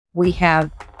We have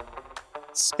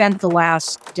spent the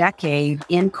last decade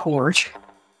in court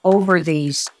over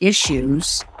these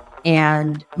issues,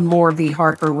 and Moore v.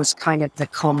 Harper was kind of the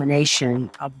culmination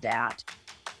of that.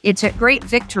 It's a great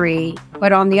victory,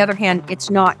 but on the other hand, it's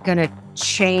not going to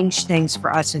change things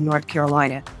for us in North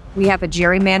Carolina. We have a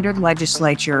gerrymandered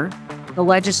legislature. The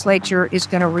legislature is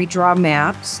going to redraw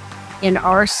maps. In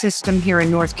our system here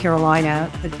in North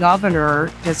Carolina, the governor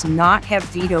does not have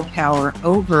veto power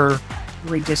over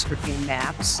redistricting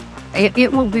maps.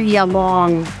 It will be a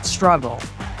long struggle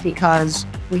because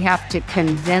we have to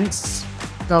convince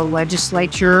the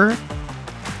legislature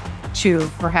to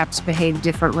perhaps behave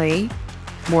differently,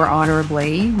 more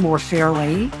honorably, more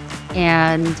fairly,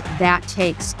 and that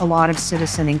takes a lot of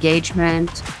citizen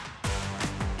engagement.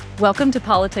 Welcome to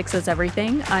Politics is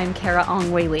Everything. I'm Kara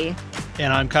Ong-Whaley.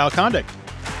 And I'm Kyle Kondik.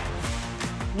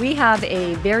 We have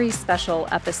a very special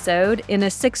episode. In a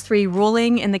 6-3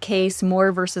 ruling in the case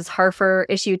Moore versus Harper,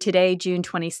 issued today, June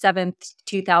 27th,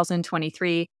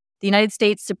 2023, the United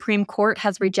States Supreme Court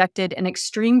has rejected an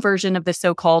extreme version of the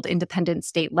so-called independent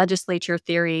state legislature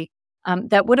theory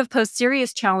that would have posed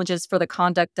serious challenges for the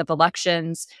conduct of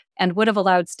elections and would have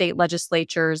allowed state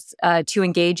legislatures to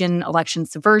engage in election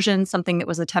subversion, something that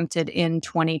was attempted in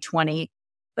 2020.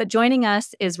 But joining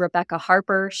us is Rebecca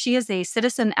Harper. She is a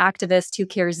citizen activist who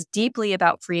cares deeply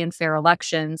about free and fair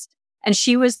elections, and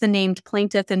she was the named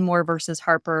plaintiff in Moore versus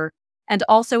Harper, and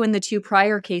also in the two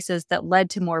prior cases that led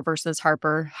to Moore versus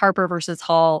Harper, Harper versus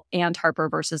Hall and Harper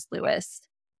versus Lewis.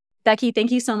 Becky,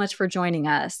 thank you so much for joining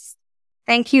us.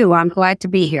 Thank you. I'm glad to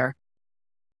be here.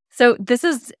 So this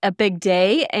is a big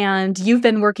day, and you've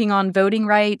been working on voting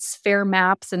rights, fair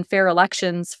maps, and fair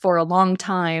elections for a long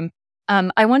time.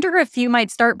 I wonder if you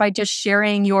might start by just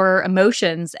sharing your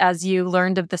emotions as you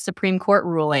learned of the Supreme Court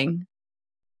ruling.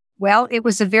 Well, it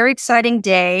was a very exciting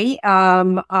day.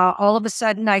 All of a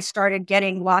sudden, I started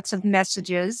getting lots of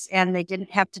messages, and they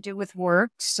didn't have to do with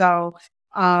work. So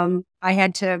I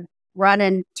had to run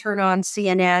and turn on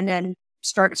CNN and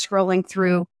start scrolling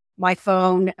through my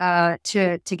phone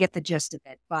to get the gist of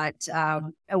it. But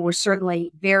we're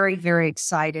certainly very, very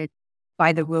excited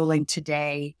by the ruling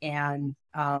today. And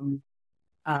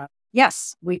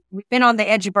yes, we've been on the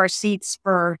edge of our seats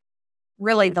for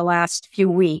really the last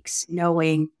few weeks,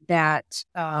 knowing that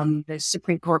the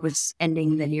Supreme Court was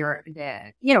ending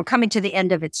coming to the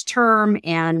end of its term,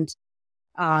 and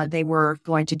they were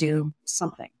going to do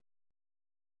something.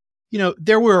 You know,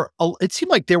 it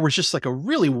seemed like there was just like a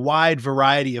really wide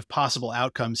variety of possible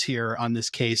outcomes here on this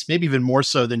case, maybe even more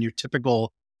so than your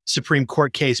typical Supreme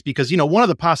Court case, because, you know, one of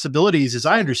the possibilities, as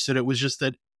I understood it, was just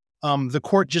that the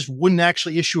court just wouldn't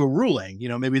actually issue a ruling. You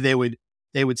know, maybe they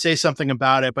would say something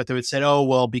about it, but they would say, oh,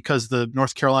 well, because the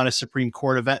North Carolina Supreme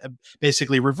Court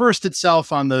basically reversed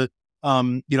itself on the,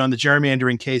 on the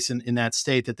gerrymandering case in that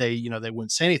state, that they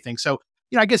wouldn't say anything. So,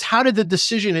 I guess, how did the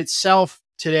decision itself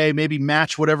today maybe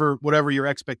match whatever your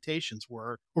expectations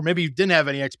were, or maybe you didn't have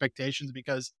any expectations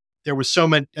because there was so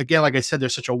many, again, like I said,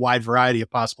 there's such a wide variety of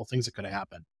possible things that could have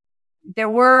happened. There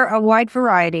were a wide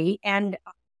variety, and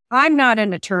I'm not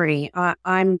an attorney.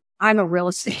 I'm a real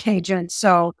estate agent.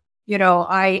 So,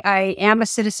 I am a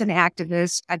citizen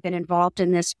activist. I've been involved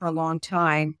in this for a long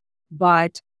time,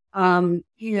 but, I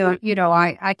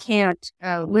can't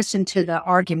listen to the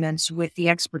arguments with the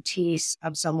expertise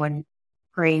of someone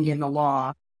trained in the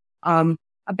law.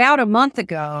 About a month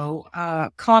ago,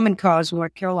 Common Cause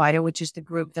North Carolina, which is the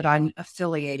group that I'm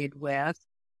affiliated with,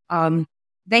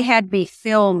 they had me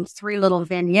film 3 little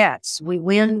vignettes. We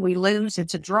win, we lose,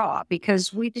 it's a draw,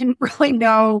 because we didn't really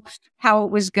know how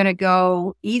it was going to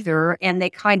go either. And they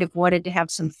kind of wanted to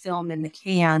have some film in the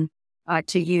can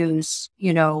to use,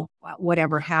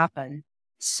 whatever happened.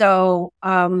 So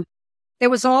there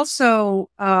was also,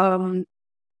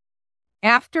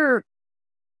 after,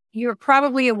 you're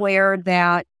probably aware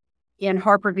that in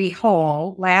Harper v.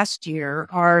 Hall last year,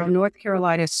 our North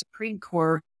Carolina Supreme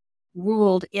Court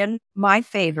ruled in my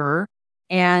favor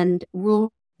and ruled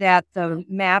that the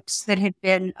maps that had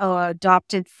been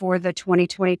adopted for the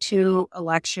 2022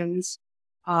 elections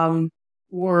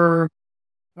were,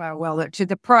 to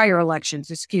the prior elections,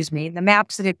 the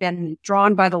maps that had been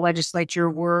drawn by the legislature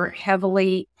were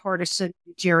heavily partisan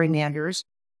gerrymanders.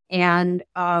 And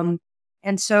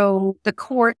so the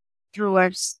court, through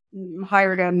us,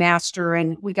 hired a master,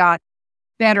 and we got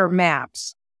better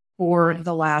maps for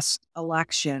the last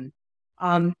election.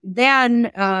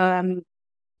 Then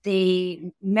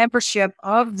the membership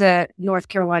of the North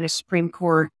Carolina Supreme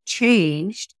Court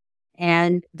changed,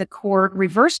 and the court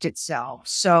reversed itself.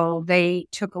 So they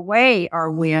took away our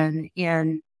win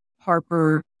in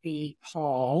Harper v.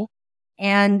 Hall.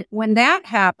 And when that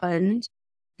happened,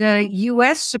 the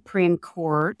U.S. Supreme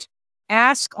Court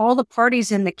asked all the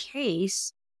parties in the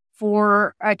case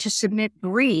for to submit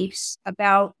briefs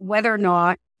about whether or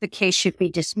not the case should be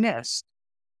dismissed.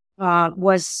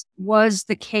 Was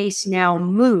the case now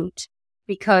moot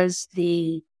because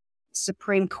the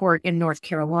Supreme Court in North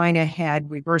Carolina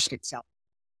had reversed itself?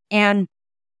 And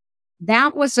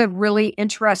that was a really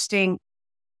interesting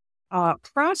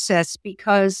process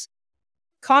because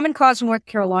Common Cause North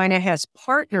Carolina has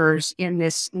partners in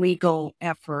this legal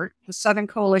effort: the Southern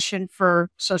Coalition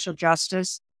for Social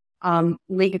Justice,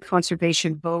 League of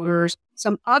Conservation Voters,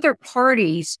 some other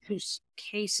parties whose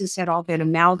cases had all been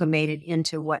amalgamated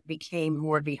into what became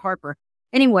Moore v. Harper.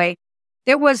 Anyway,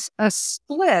 there was a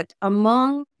split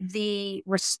among the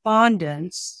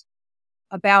respondents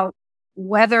about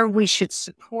whether we should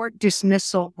support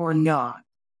dismissal or not.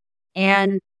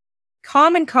 And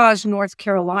Common Cause North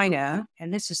Carolina,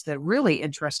 and this is the really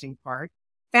interesting part,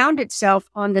 found itself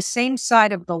on the same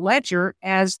side of the ledger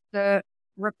as the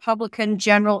Republican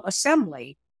General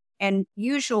Assembly. And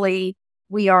usually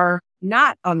we are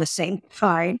not on the same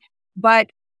side, but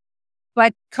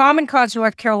Common Cause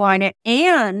North Carolina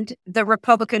and the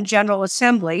Republican General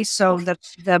Assembly, so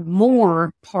the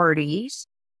Moore parties,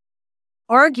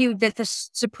 argued that the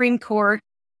Supreme Court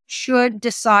should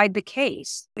decide the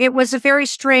case. It was a very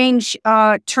strange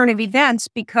turn of events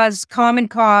because Common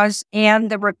Cause and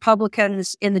the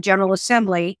Republicans in the General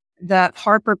Assembly, the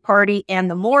Harper party and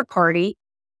the Moore party,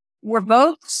 were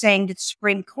both saying to the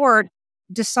Supreme Court,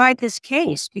 decide this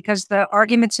case because the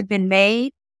arguments have been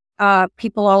made.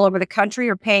 People all over the country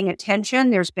are paying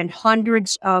attention. There's been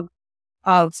hundreds of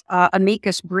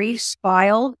amicus briefs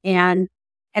filed, and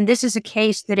this is a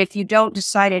case that if you don't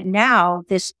decide it now,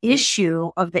 this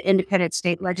issue of the independent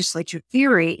state legislature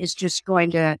theory is just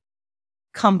going to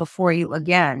come before you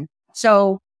again.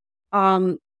 So,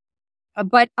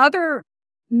 but other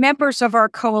members of our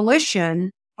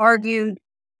coalition argued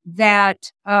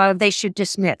that they should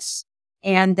dismiss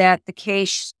and that the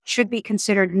case should be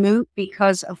considered moot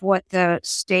because of what the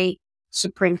state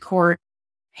Supreme Court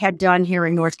had done here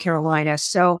in North Carolina.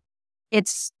 So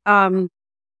it's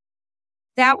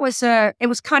it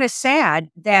was kind of sad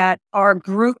that our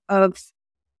group of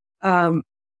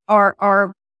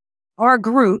our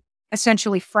group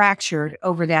essentially fractured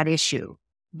over that issue.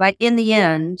 But in the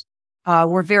end,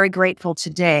 we're very grateful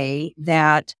today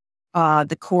that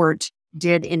the court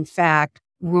did in fact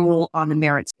rule on the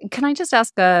merits. Can I just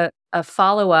ask a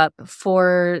follow-up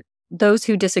for those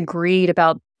who disagreed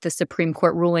about the Supreme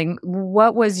Court ruling?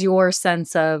 What was your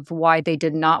sense of why they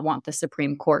did not want the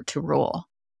Supreme Court to rule?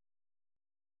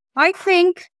 I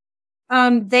think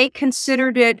they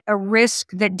considered it a risk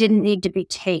that didn't need to be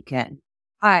taken.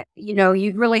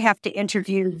 You'd really have to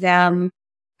interview them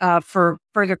for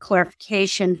further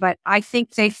clarification, but I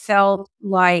think they felt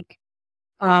like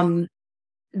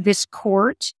this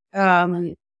court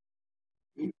has,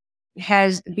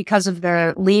 because of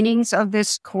the leanings of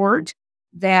this court,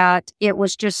 that it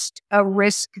was just a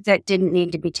risk that didn't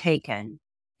need to be taken,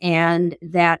 and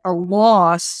that a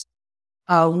loss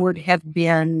would have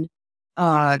been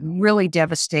really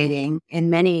devastating in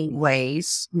many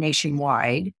ways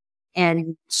nationwide.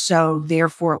 And so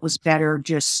therefore it was better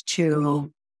just to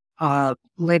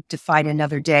live to fight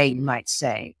another day, you might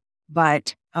say.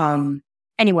 But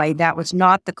anyway, that was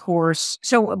not the course.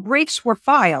 So briefs were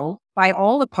filed by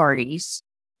all the parties,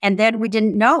 and then we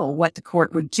didn't know what the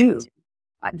court would do.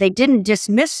 They didn't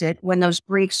dismiss it when those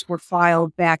briefs were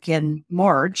filed back in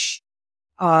March.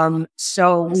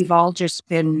 So we've all just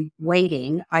been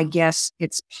waiting. I guess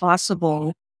it's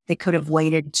possible they could have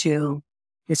waited to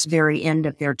this very end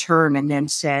of their term and then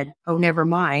said, oh, never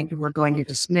mind, we're going to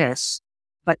dismiss.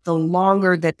 But the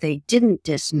longer that they didn't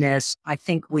dismiss, I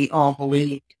think we all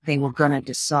believed they were going to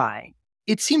decide.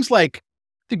 It seems like,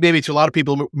 I think maybe to a lot of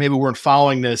people, maybe weren't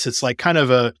following this. It's like kind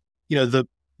of a,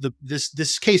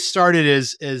 this case started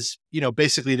as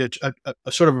basically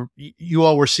a sort of, you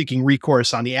all were seeking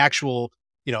recourse on the actual,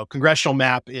 congressional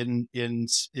map in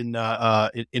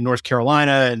North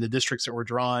Carolina and the districts that were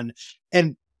drawn.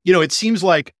 And, it seems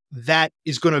like that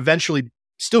is going to eventually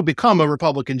still become a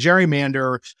Republican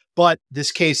gerrymander, but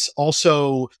this case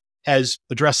also has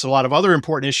addressed a lot of other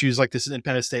important issues like this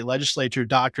independent state legislature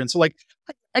doctrine. So like,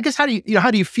 I guess, how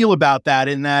do you feel about that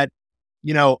in that,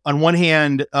 on one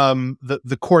hand,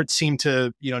 the court seemed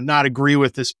to, not agree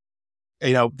with this,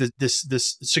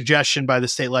 this suggestion by the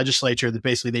state legislature that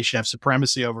basically they should have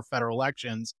supremacy over federal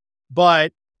elections.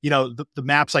 But, the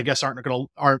maps, I guess, aren't going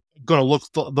to look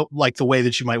like the way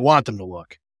that you might want them to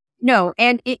look. No.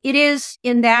 And it is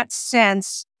in that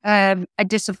sense, a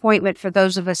disappointment for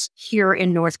those of us here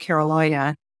in North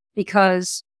Carolina,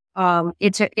 because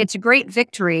it's a great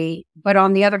victory, but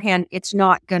on the other hand, it's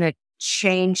not going to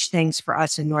change things for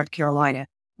us in North Carolina.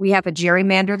 We have a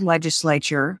gerrymandered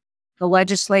legislature. The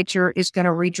legislature is going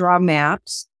to redraw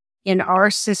maps. In our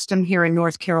system here in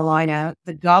North Carolina,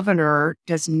 the governor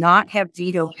does not have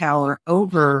veto power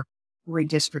over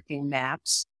redistricting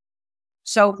maps.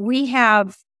 So we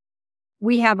have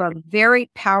a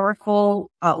very powerful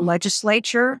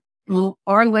legislature.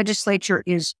 Our legislature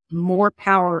is more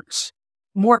powerful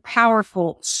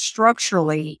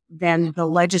structurally than the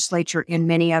legislature in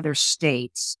many other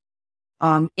states.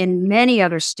 In many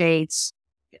other states,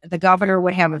 the governor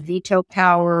would have a veto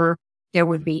power. There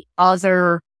would be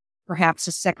perhaps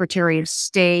a Secretary of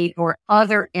State or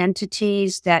other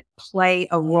entities that play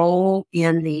a role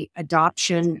in the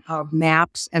adoption of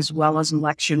maps as well as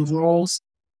election rules.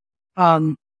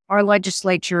 Our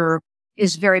legislature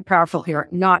is very powerful here,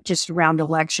 not just around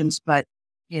elections, but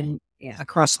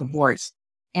across the board.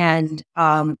 And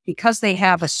because they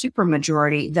have a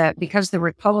supermajority, because the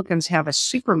Republicans have a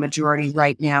supermajority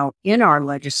right now in our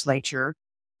legislature,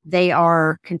 they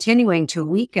are continuing to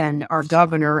weaken our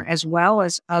governor as well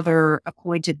as other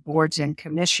appointed boards and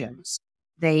commissions.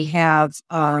 They have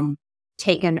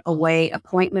taken away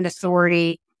appointment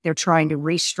authority. They're trying to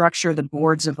restructure the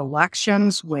boards of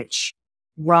elections, which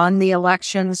run the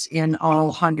elections in all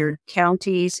 100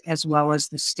 counties, as well as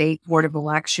the state board of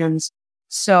elections.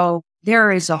 So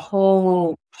there is a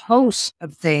whole host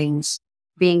of things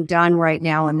being done right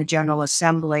now in the General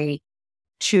Assembly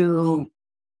to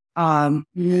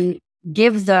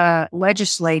give the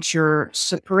legislature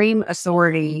supreme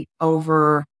authority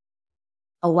over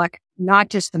not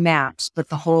just the maps, but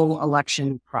the whole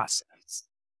election process.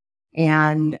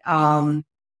 And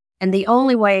the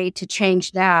only way to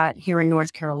change that here in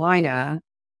North Carolina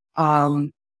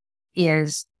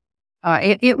is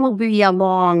it will be a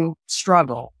long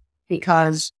struggle,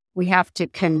 because we have to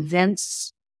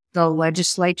convince the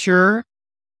legislature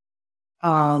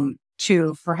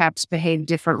to perhaps behave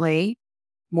differently,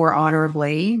 more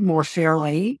honorably, more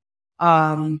fairly.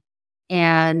 And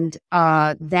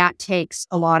that takes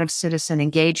a lot of citizen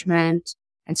engagement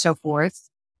and so forth.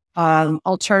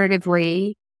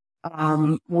 Alternatively,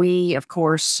 we, of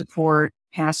course, support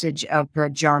passage of the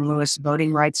John Lewis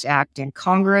Voting Rights Act in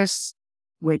Congress,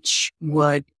 which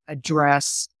would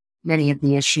address many of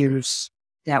the issues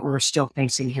that we're still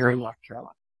facing here in North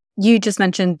Carolina. You just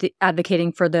mentioned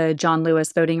advocating for the John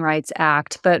Lewis Voting Rights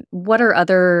Act, but what are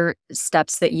other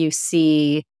steps that you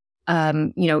see,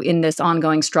 in this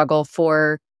ongoing struggle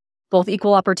for both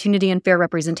equal opportunity and fair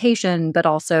representation, but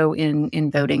also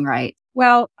in voting rights?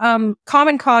 Well,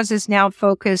 Common Cause is now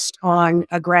focused on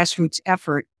a grassroots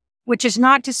effort, which is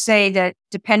not to say that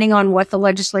depending on what the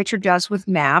legislature does with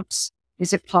maps,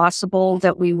 is it possible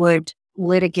that we would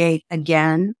litigate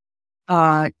again,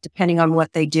 depending on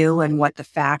what they do and what the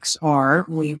facts are.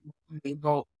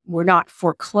 We're not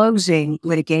foreclosing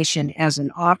litigation as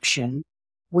an option.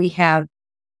 We have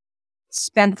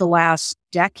spent the last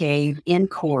decade in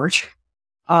court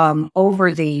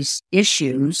over these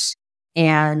issues,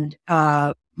 and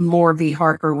Moore v.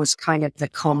 Harper was kind of the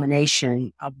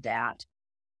culmination of that.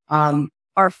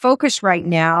 Our focus right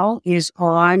now is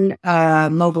on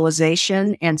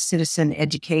mobilization and citizen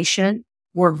education.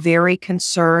 We're very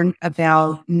concerned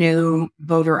about new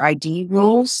voter ID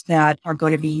rules that are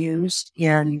going to be used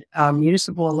in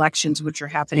municipal elections, which are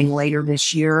happening later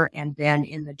this year, and then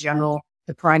in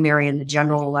the primary and the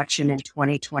general election in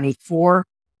 2024.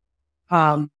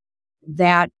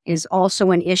 That is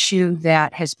also an issue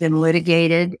that has been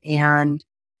litigated, and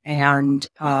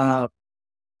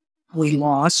we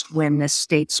lost when the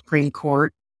state Supreme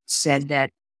Court said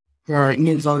that the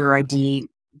new voter ID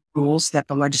rules that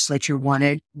the legislature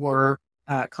wanted were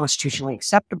constitutionally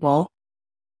acceptable.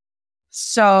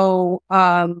 So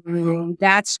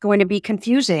that's going to be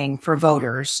confusing for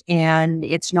voters, and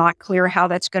it's not clear how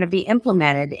that's going to be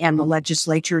implemented. And the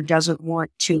legislature doesn't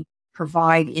want to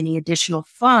provide any additional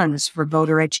funds for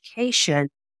voter education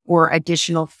or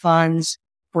additional funds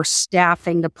for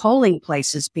staffing the polling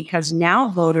places, because now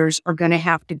voters are going to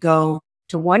have to go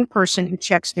to one person who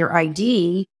checks their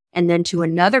ID and then to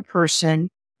another person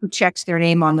who checks their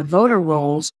name on the voter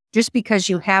rolls. Just because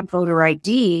you have voter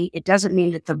ID, it doesn't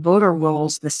mean that the voter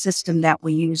rolls, the system that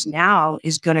we use now,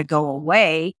 is going to go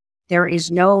away. There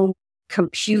is no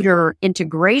computer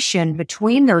integration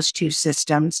between those two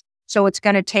systems. So it's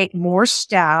going to take more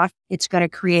staff. It's going to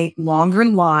create longer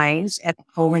lines at the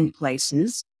polling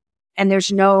places. And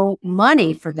there's no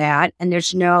money for that. And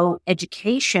there's no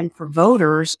education for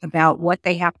voters about what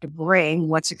they have to bring,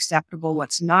 what's acceptable,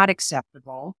 what's not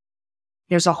acceptable.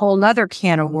 There's a whole nother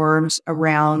can of worms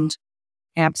around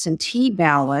absentee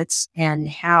ballots and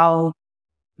how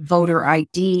voter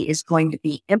ID is going to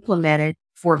be implemented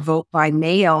for vote by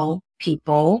mail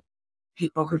people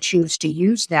who choose to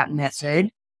use that method.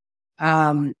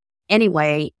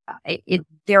 Anyway,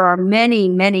 there are many,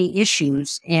 many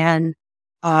issues, and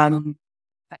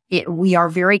we are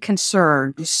very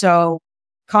concerned. So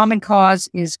Common Cause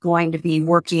is going to be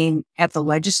working at the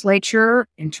legislature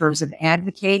in terms of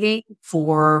advocating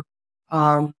for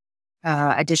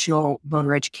additional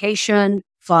voter education,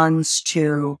 funds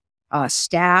to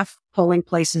staff polling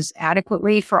places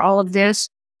adequately for all of this,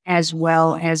 as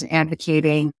well as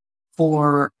advocating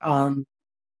for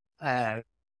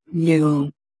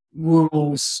new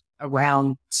rules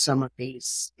around some of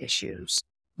these issues.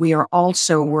 We are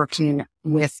also working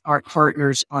with our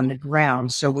partners on the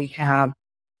ground. So we're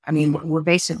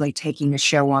basically taking the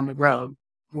show on the road.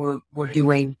 We're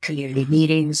doing community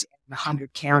meetings in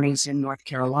 100 counties in North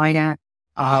Carolina.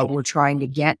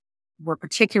 We're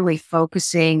particularly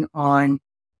focusing on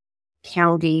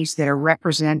counties that are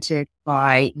represented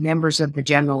by members of the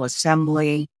General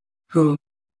Assembly who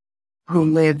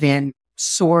live in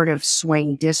sort of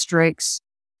swing districts,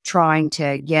 trying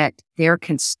to get their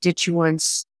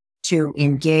constituents to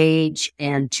engage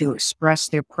and to express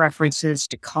their preferences,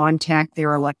 to contact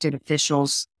their elected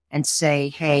officials and say,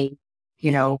 hey,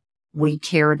 we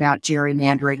care about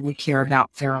gerrymandering, we care about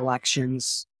fair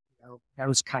elections,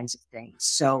 those kinds of things.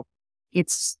 So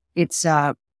it's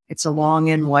a long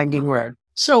and winding road.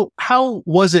 So how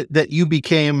was it that you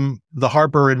became the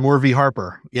Harper and Moore v.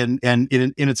 Harper in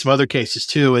some other cases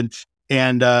too?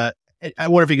 And I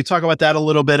wonder if you could talk about that a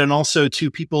little bit, and also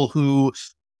to people who,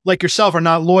 like yourself, are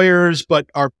not lawyers, but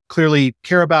are clearly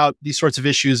care about these sorts of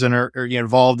issues and are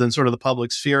involved in sort of the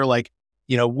public sphere. Like,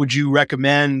 would you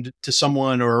recommend to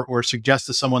someone or suggest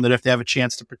to someone that if they have a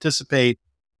chance to participate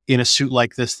in a suit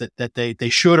like this, that they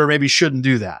should or maybe shouldn't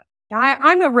do that?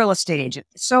 I'm a real estate agent.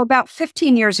 So about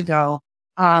 15 years ago,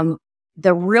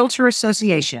 the Realtor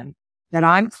Association that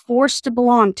I'm forced to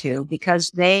belong to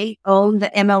because they own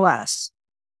the MLS,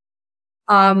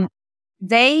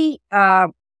 they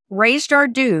raised our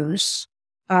dues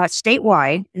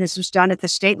statewide, and this was done at the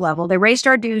state level. They raised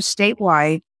our dues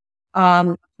statewide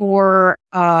for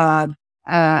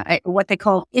what they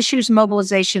call issues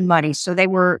mobilization money. So they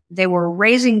were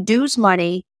raising dues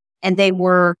money, and they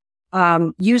were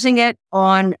using it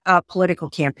on a political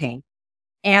campaign.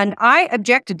 And I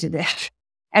objected to that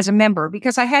as a member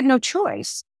because I had no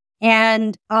choice.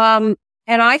 And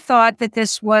I thought that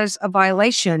this was a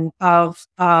violation of,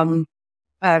 that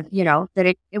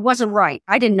it wasn't right.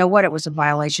 I didn't know what it was a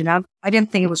violation of. I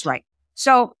didn't think it was right.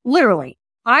 So literally,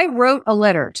 I wrote a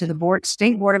letter to the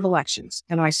State Board of Elections,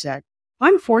 and I said,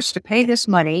 I'm forced to pay this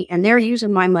money, and they're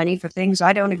using my money for things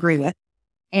I don't agree with.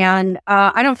 And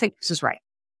I don't think this is right.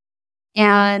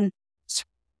 And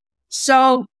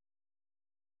so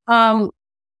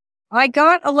I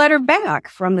got a letter back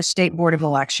from the State Board of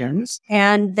Elections,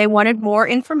 and they wanted more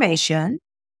information.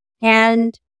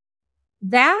 And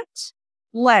that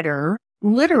letter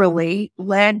literally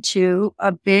led to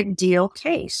a big deal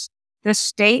case. The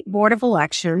State Board of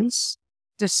Elections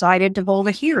decided to hold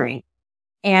a hearing.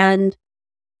 And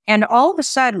all of a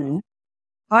sudden,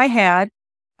 I had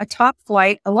a top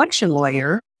flight election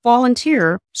lawyer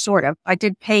volunteer, sort of. I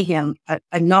did pay him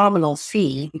a nominal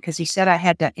fee because he said I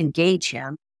had to engage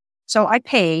him. So I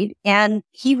paid, and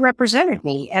he represented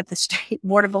me at the State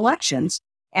Board of Elections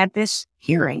at this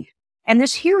hearing. And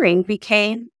this hearing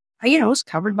became, it was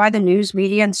covered by the news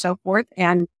media and so forth.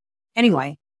 And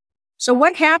anyway, so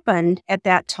what happened at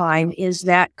that time is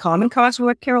that Common Cause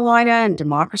North Carolina and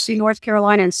Democracy North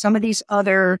Carolina and some of these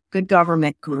other good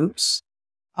government groups,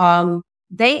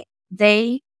 they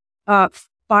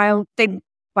filed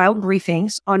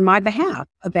briefings on my behalf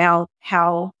about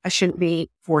how I shouldn't be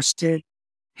forced to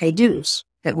pay dues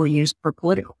that were used for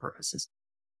political purposes.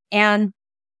 And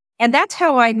that's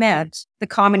how I met the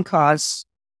Common Cause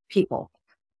people.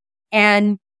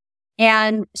 And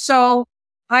so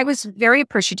I was very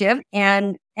appreciative,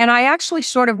 and I actually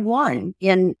sort of won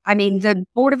the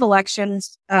Board of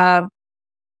Elections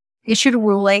issued a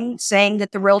ruling saying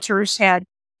that the realtors had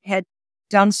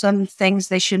done some things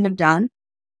they shouldn't have done.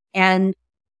 And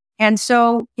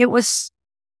so it was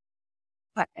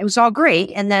all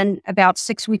great. And then about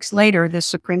 6 weeks later, the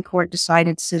Supreme Court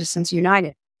decided Citizens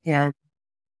United. And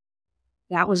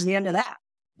that was the end of that.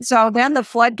 So then the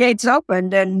floodgates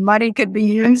opened and money could be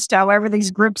used however these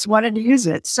groups wanted to use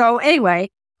it. So anyway,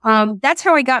 that's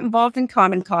how I got involved in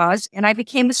Common Cause, and I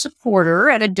became a supporter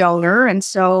and a donor. And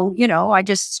so, I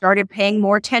just started paying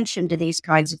more attention to these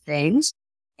kinds of things.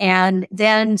 And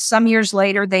then some years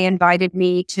later, they invited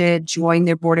me to join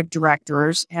their board of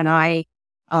directors. And I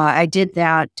did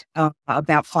that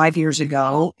about 5 years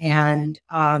ago. And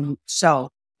so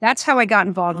that's how I got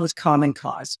involved with Common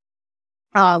Cause.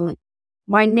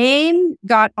 My name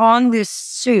got on this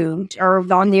suit, or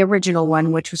on the original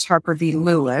one, which was Harper v.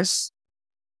 Lewis,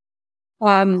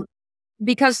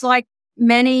 because like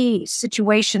many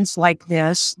situations like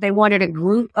this, they wanted a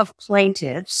group of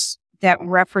plaintiffs that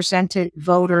represented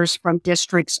voters from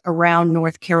districts around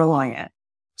North Carolina.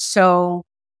 So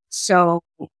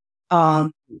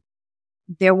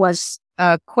there was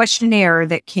a questionnaire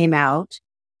that came out,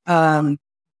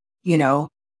 you know,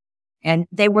 and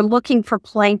they were looking for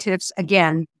plaintiffs,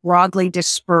 again, broadly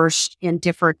dispersed in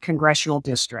different congressional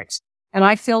districts. And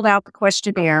I filled out the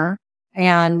questionnaire,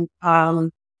 and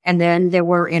then there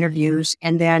were interviews,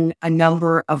 and then a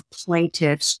number of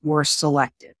plaintiffs were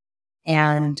selected.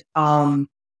 And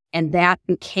that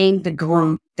became the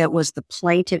group that was the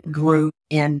plaintiff group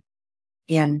in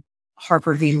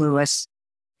Harper v. Lewis.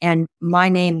 And my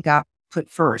name got put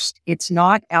first. It's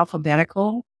not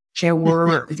alphabetical. There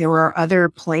were other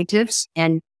plaintiffs,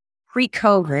 and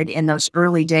pre-COVID, in those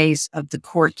early days of the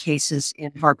court cases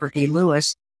in Harper v.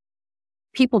 Lewis,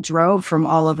 people drove from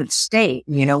all over the state.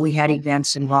 We had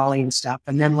events in Raleigh and stuff,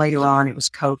 and then later on it was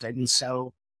COVID, and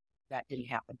so that didn't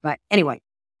happen. But anyway,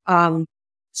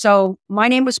 so my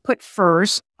name was put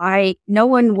first. No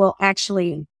one will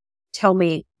actually tell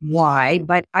me why,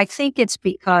 but I think it's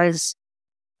because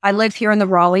I live here in the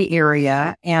Raleigh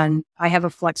area, and I have a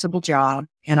flexible job,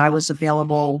 and I was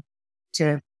available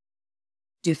to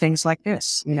do things like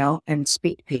this, and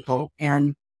speak to people.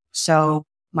 And so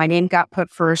my name got put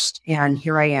first, and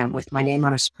here I am with my name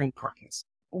on a Supreme Court case.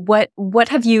 What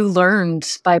have you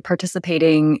learned by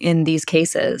participating in these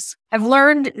cases? I've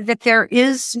learned that there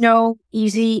is no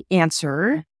easy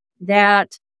answer,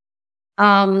 that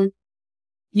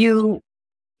you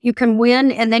can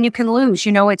win and then you can lose.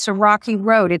 It's a rocky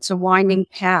road. It's a winding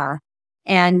path.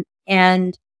 And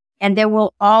there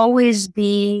will always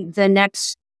be the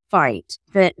next fight,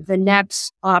 the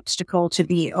next obstacle to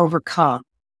be overcome.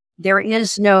 There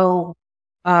is no,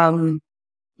 you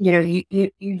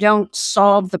don't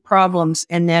solve the problems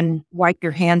and then wipe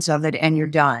your hands of it and you're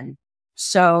done.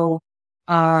 So,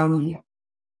 I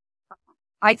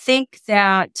think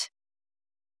that,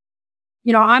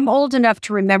 I'm old enough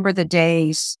to remember the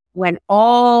days when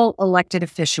all elected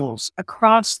officials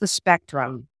across the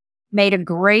spectrum made a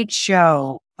great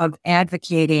show of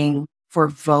advocating for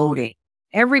voting.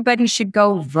 Everybody should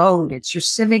go vote. It's your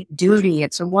civic duty.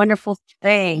 It's a wonderful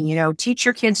thing. Teach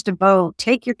your kids to vote,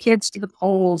 take your kids to the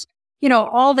polls,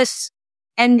 all this.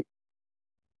 And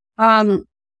it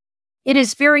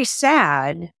is very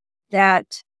sad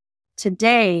that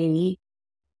today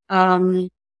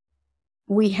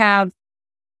we have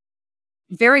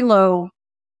very low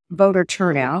voter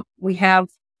turnout. We have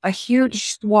a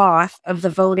huge swath of the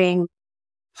voting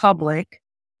public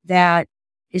that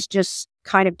is just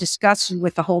kind of disgusted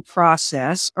with the whole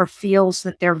process, or feels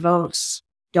that their votes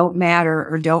don't matter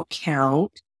or don't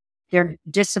count. They're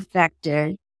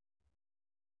disaffected.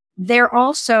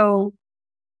 Our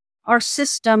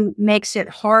system makes it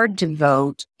hard to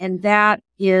vote, and that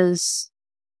is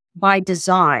by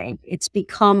design. It's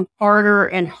become harder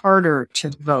and harder to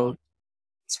vote.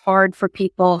 It's hard for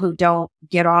people who don't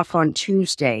get off on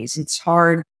Tuesdays. It's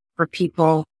hard for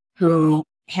people who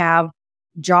have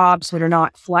jobs that are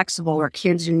not flexible, or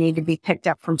kids who need to be picked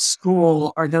up from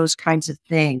school, or those kinds of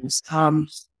things. And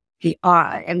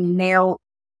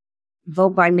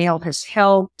vote by mail has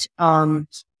helped,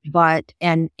 but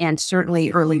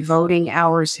certainly early voting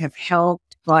hours have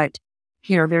helped. But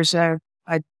there's a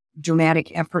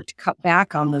dramatic effort to cut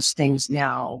back on those things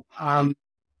now. I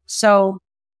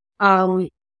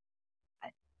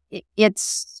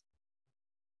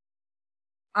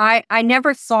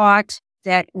never thought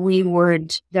that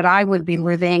I would be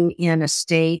living in a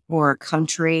state or a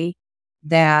country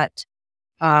that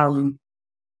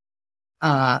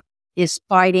is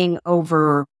fighting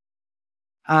over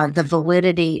the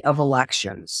validity of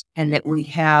elections, and that we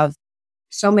have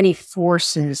so many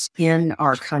forces in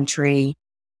our country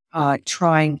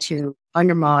trying to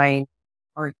undermine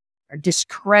or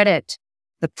discredit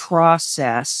the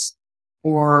process,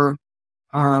 or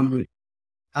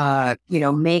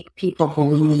make people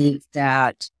believe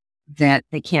that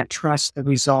they can't trust the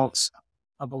results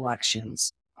of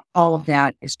elections. All of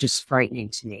that is just frightening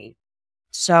to me.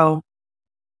 So,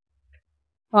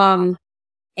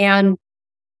 and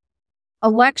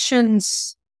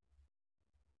elections,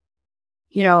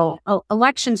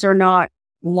 elections are not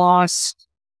lost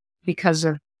because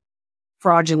of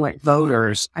fraudulent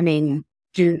voters. I mean,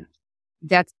 do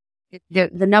that. The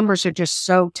numbers are just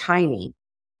so tiny.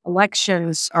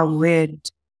 Elections are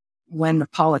rigged when the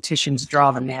politicians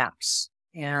draw the maps,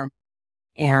 and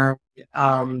it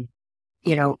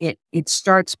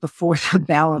starts before the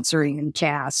ballots are even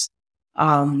cast.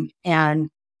 And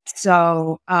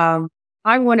so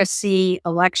I want to see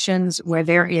elections where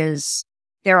there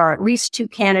are at least two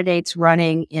candidates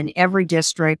running in every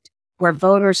district, where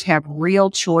voters have real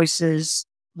choices,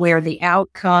 where the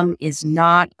outcome is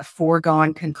not a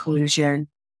foregone conclusion.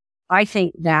 I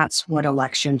think that's what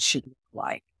elections should look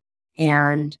like.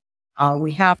 And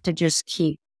we have to just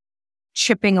keep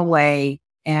chipping away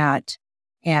at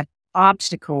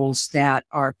obstacles that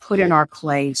are put in our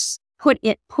place, put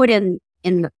in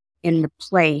the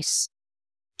place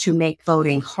to make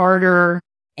voting harder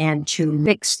and to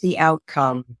fix the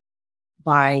outcome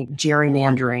by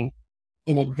gerrymandering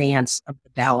in advance of the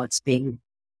ballots being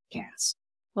cast.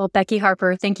 Well, Becky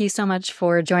Harper, thank you so much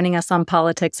for joining us on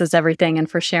Politics is Everything and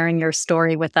for sharing your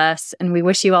story with us. And we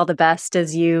wish you all the best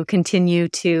as you continue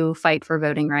to fight for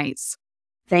voting rights.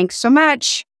 Thanks so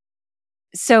much.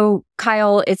 So,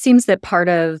 Kyle, it seems that part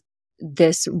of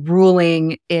this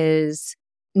ruling is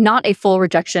not a full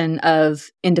rejection of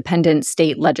independent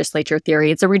state legislature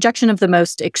theory. It's a rejection of the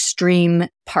most extreme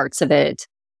parts of it.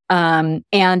 And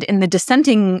in the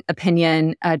dissenting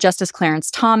opinion, Justice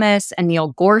Clarence Thomas and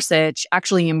Neil Gorsuch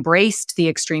actually embraced the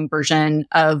extreme version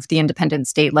of the independent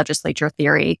state legislature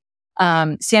theory.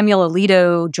 Samuel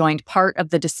Alito joined part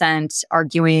of the dissent,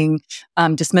 arguing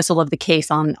dismissal of the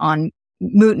case on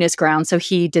mootness grounds. So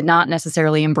he did not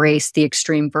necessarily embrace the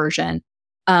extreme version.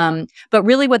 But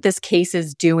really what this case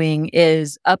is doing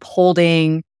is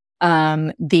upholding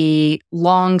the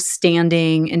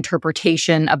long-standing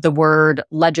interpretation of the word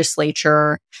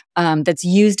legislature that's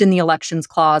used in the Elections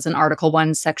Clause in Article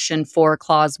 1, Section 4,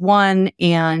 Clause 1,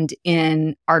 and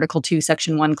in Article 2,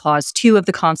 Section 1, Clause 2 of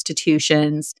the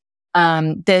Constitutions,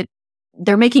 that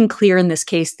they're making clear in this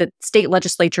case that state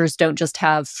legislatures don't just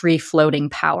have free-floating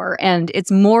power. And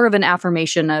it's more of an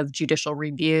affirmation of judicial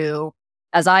review,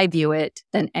 as I view it,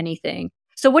 than anything.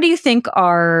 So what do you think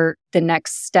are the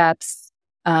next steps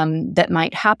that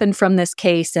might happen from this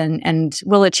case, and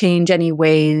will it change any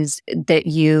ways that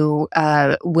you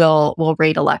will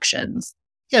rate elections?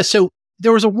 Yeah, so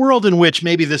there was a world in which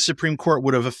maybe the Supreme Court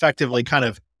would have effectively kind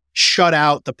of shut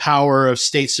out the power of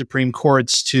state Supreme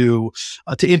Courts to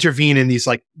intervene in these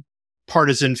like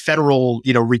partisan federal,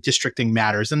 redistricting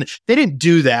matters, and they didn't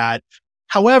do that.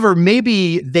 However,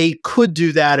 maybe they could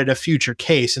do that in a future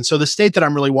case. And so the state that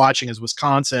I'm really watching is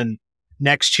Wisconsin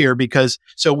next year, because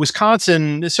so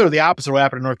Wisconsin is sort of the opposite of what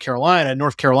happened in North Carolina. In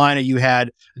North Carolina, you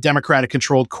had a Democratic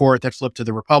controlled court that flipped to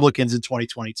the Republicans in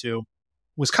 2022.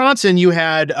 Wisconsin, you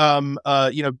had,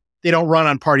 they don't run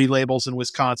on party labels in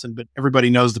Wisconsin, but everybody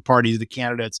knows the parties, the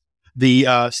candidates.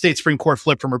 The state Supreme Court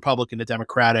flipped from Republican to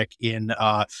Democratic in,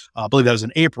 I believe that was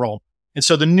in April. And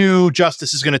so the new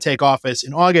justice is going to take office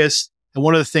in August. And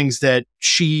one of the things that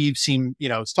she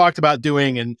has talked about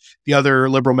doing, and the other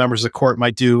liberal members of the court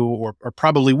might do, or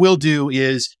probably will do,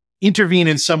 is intervene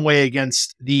in some way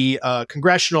against the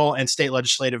congressional and state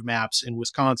legislative maps in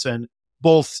Wisconsin.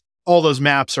 All those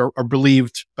maps are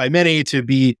believed by many to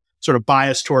be sort of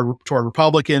biased toward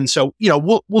Republicans. So,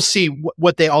 we'll see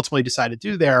what they ultimately decide to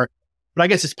do there. But I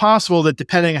guess it's possible that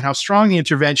depending on how strong the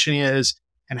intervention is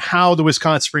and how the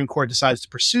Wisconsin Supreme Court decides to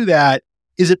pursue that,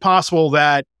 is it possible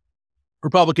that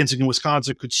Republicans in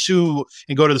Wisconsin could sue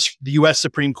and go to the U.S.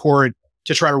 Supreme Court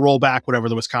to try to roll back whatever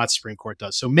the Wisconsin Supreme Court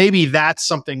does. So maybe that's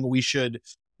something we should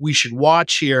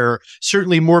watch here.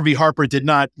 Certainly, Moore v. Harper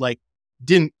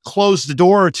didn't close the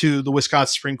door to the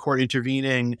Wisconsin Supreme Court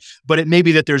intervening, but it may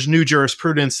be that there's new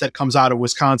jurisprudence that comes out of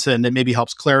Wisconsin that maybe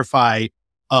helps clarify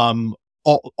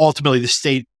ultimately the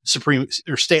state Supreme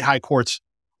or state high court's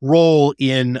role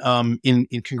in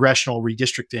congressional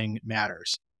redistricting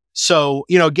matters. So,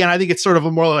 again, I think it's sort of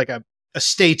a more like a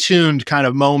stay tuned kind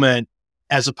of moment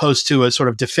as opposed to a sort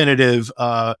of definitive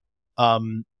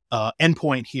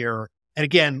endpoint here. And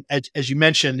again, as you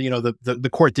mentioned, the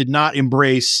court did not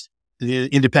embrace the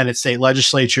independent state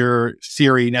legislature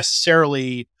theory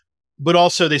necessarily, but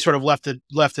also they sort of left it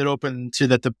open to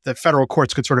that the federal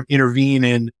courts could sort of intervene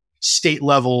in state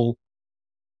level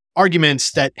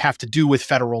arguments that have to do with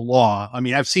federal law. I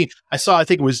mean, I think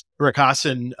it was Rick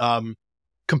Hassan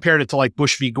compared it to like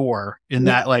Bush v. Gore in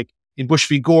that, like in Bush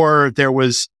v. Gore, there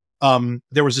was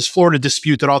this Florida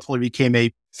dispute that ultimately became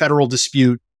a federal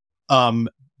dispute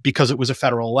because it was a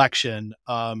federal election.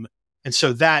 And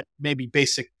so that maybe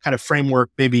basic kind of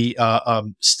framework maybe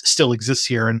still exists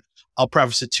here. And I'll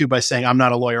preface it too by saying I'm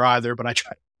not a lawyer either, but I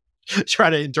try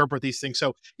to interpret these things.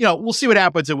 So, we'll see what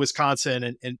happens in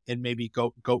Wisconsin and maybe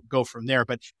go from there.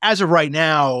 But as of right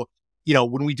now,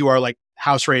 when we do our like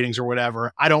House ratings or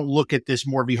whatever, I don't look at this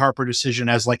Moore v. Harper decision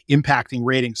as like impacting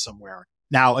ratings somewhere.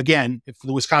 Now, again, if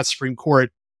the Wisconsin Supreme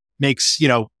Court makes,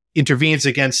 intervenes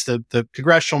against the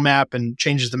congressional map and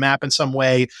changes the map in some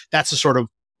way, that's the sort of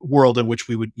world in which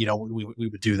we would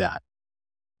do that.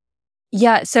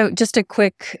 Yeah. So just a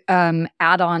quick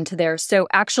add-on to there. So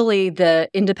actually, the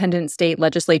independent state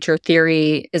legislature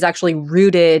theory is actually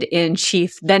rooted in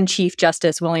then Chief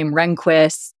Justice William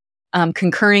Rehnquist's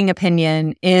concurring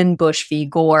opinion in Bush v.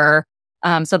 Gore.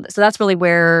 So that's really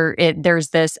where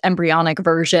there's this embryonic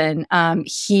version.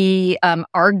 He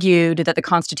argued that the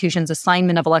Constitution's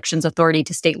assignment of elections authority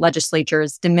to state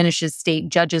legislatures diminishes state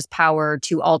judges' power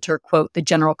to alter, quote, the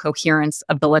general coherence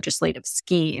of the legislative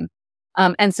scheme.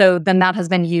 And so then that has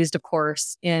been used, of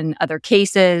course, in other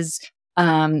cases,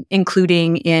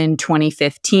 including in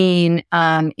 2015 in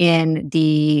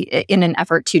an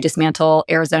effort to dismantle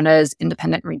Arizona's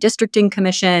Independent Redistricting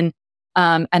Commission,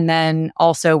 and then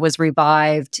also was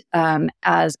revived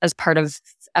as part of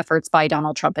efforts by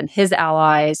Donald Trump and his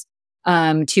allies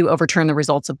to overturn the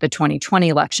results of the 2020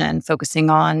 election, focusing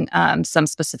on some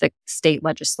specific state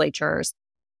legislatures.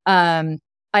 I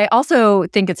also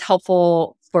think it's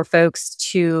helpful for folks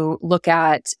to look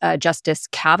at Justice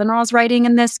Kavanaugh's writing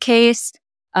in this case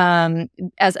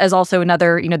as also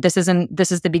another, this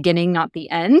is the beginning, not the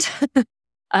end,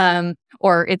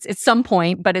 or it's some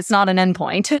point, but it's not an end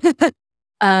point,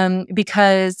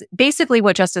 because basically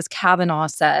what Justice Kavanaugh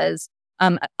says.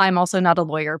 I'm also not a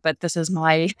lawyer, but this is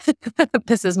my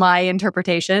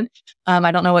interpretation.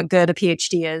 I don't know what good a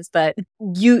PhD is, but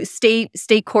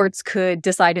state courts could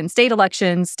decide in state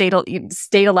elections, change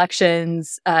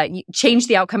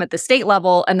the outcome at the state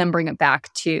level, and then bring it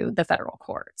back to the federal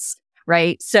courts,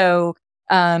 right? So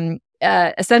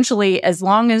essentially, as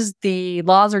long as the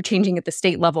laws are changing at the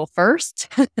state level first,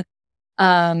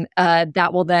 that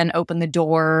will then open the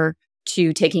door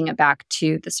to taking it back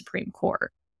to the Supreme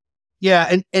Court.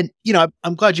 Yeah. And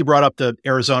I'm glad you brought up the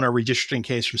Arizona redistricting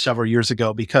case from several years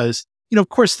ago, because, of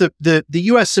course, the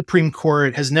U.S. Supreme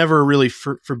Court has never really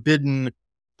forbidden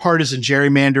partisan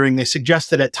gerrymandering. They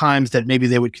suggested at times that maybe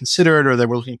they would consider it, or they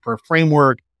were looking for a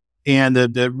framework. And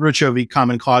the Rucho v.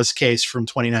 Common Cause case from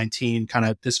 2019,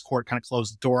 this court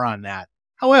closed the door on that.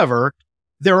 However,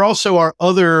 there also are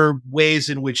other ways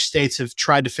in which states have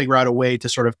tried to figure out a way to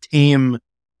sort of tame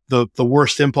the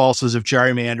worst impulses of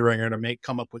gerrymandering, or to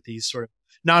come up with these sort of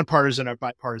nonpartisan or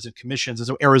bipartisan commissions. And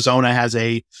so Arizona has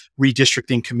a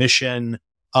redistricting commission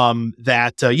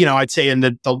that, I'd say in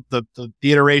the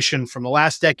iteration from the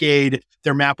last decade,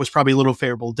 their map was probably a little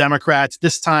favorable to Democrats.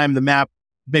 This time, the map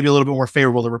maybe a little bit more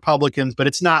favorable to Republicans, but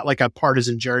it's not like a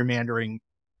partisan gerrymandering,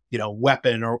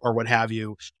 weapon or what have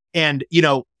you. And,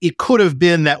 it could have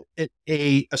been that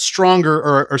a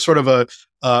stronger or sort of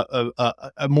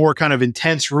a more kind of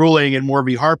intense ruling in Moore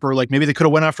v. Harper, like maybe they could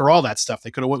have went after all that stuff.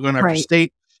 They could have went after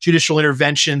state judicial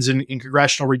interventions in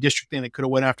congressional redistricting. They could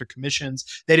have went after commissions.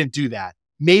 They didn't do that.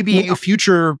 Maybe a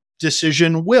future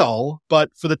decision will, but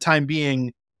for the time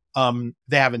being,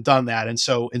 they haven't done that. And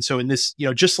so in this,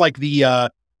 just like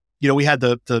the, we had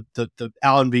the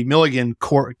Allen v. Milligan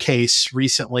court case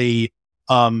recently,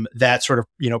 that sort of,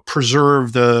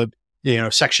 preserve the,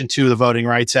 Section 2 of the Voting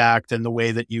Rights Act, and the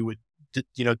way that you would,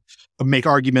 make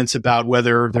arguments about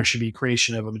whether there should be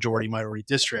creation of a majority minority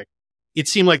district. It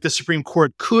seemed like the Supreme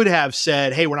Court could have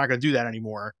said, hey, we're not going to do that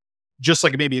anymore. Just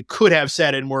like maybe it could have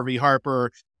said in Moore v.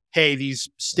 Harper, hey, these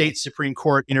state Supreme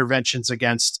Court interventions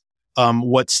against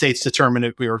what states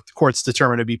determine or courts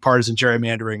determine to be partisan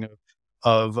gerrymandering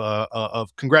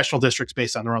of congressional districts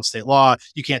based on their own state law,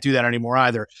 you can't do that anymore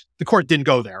either. The court didn't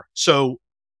go there. So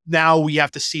now we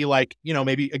have to see,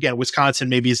 maybe, again, Wisconsin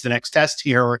maybe is the next test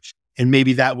here. And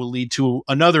maybe that will lead to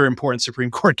another important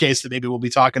Supreme Court case that maybe we'll be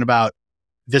talking about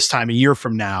this time a year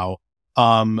from now.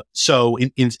 So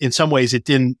in some ways it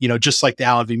didn't, just like the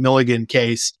Allen v. Milligan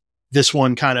case, this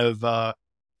one kind of,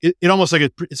 it's almost like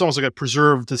it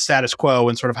preserved the status quo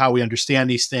and sort of how we understand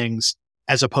these things,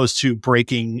 as opposed to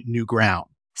breaking new ground.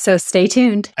 So stay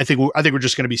tuned. I think we're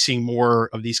just going to be seeing more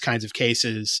of these kinds of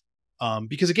cases,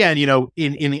 because again,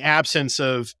 in the absence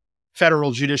of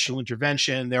federal judicial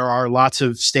intervention, there are lots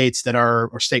of states or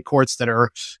state courts that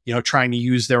are, trying to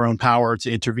use their own power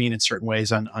to intervene in certain ways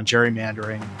on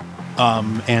gerrymandering.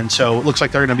 And so it looks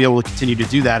like they're going to be able to continue to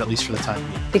do that, at least for the time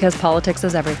being. Because politics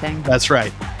is everything. That's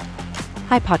right.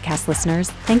 Hi, podcast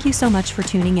listeners. Thank you so much for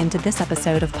tuning into this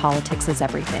episode of Politics is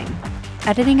Everything.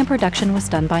 Editing and production was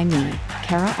done by me,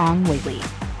 Kara Ong Whaley.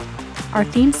 Our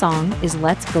theme song is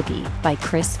Let's Boogie by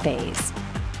Chris Faze.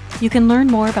 You can learn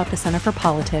more about the Center for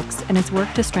Politics and its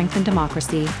work to strengthen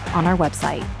democracy on our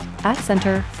website at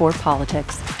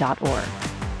centerforpolitics.org.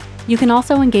 You can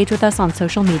also engage with us on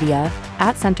social media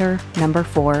at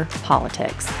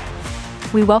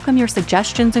Center4Politics. We welcome your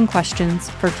suggestions and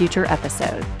questions for future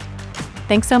episodes.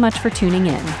 Thanks so much for tuning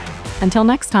in. Until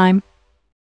next time.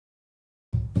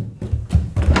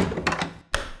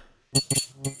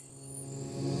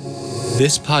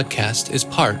 This podcast is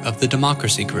part of the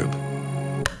Democracy Group.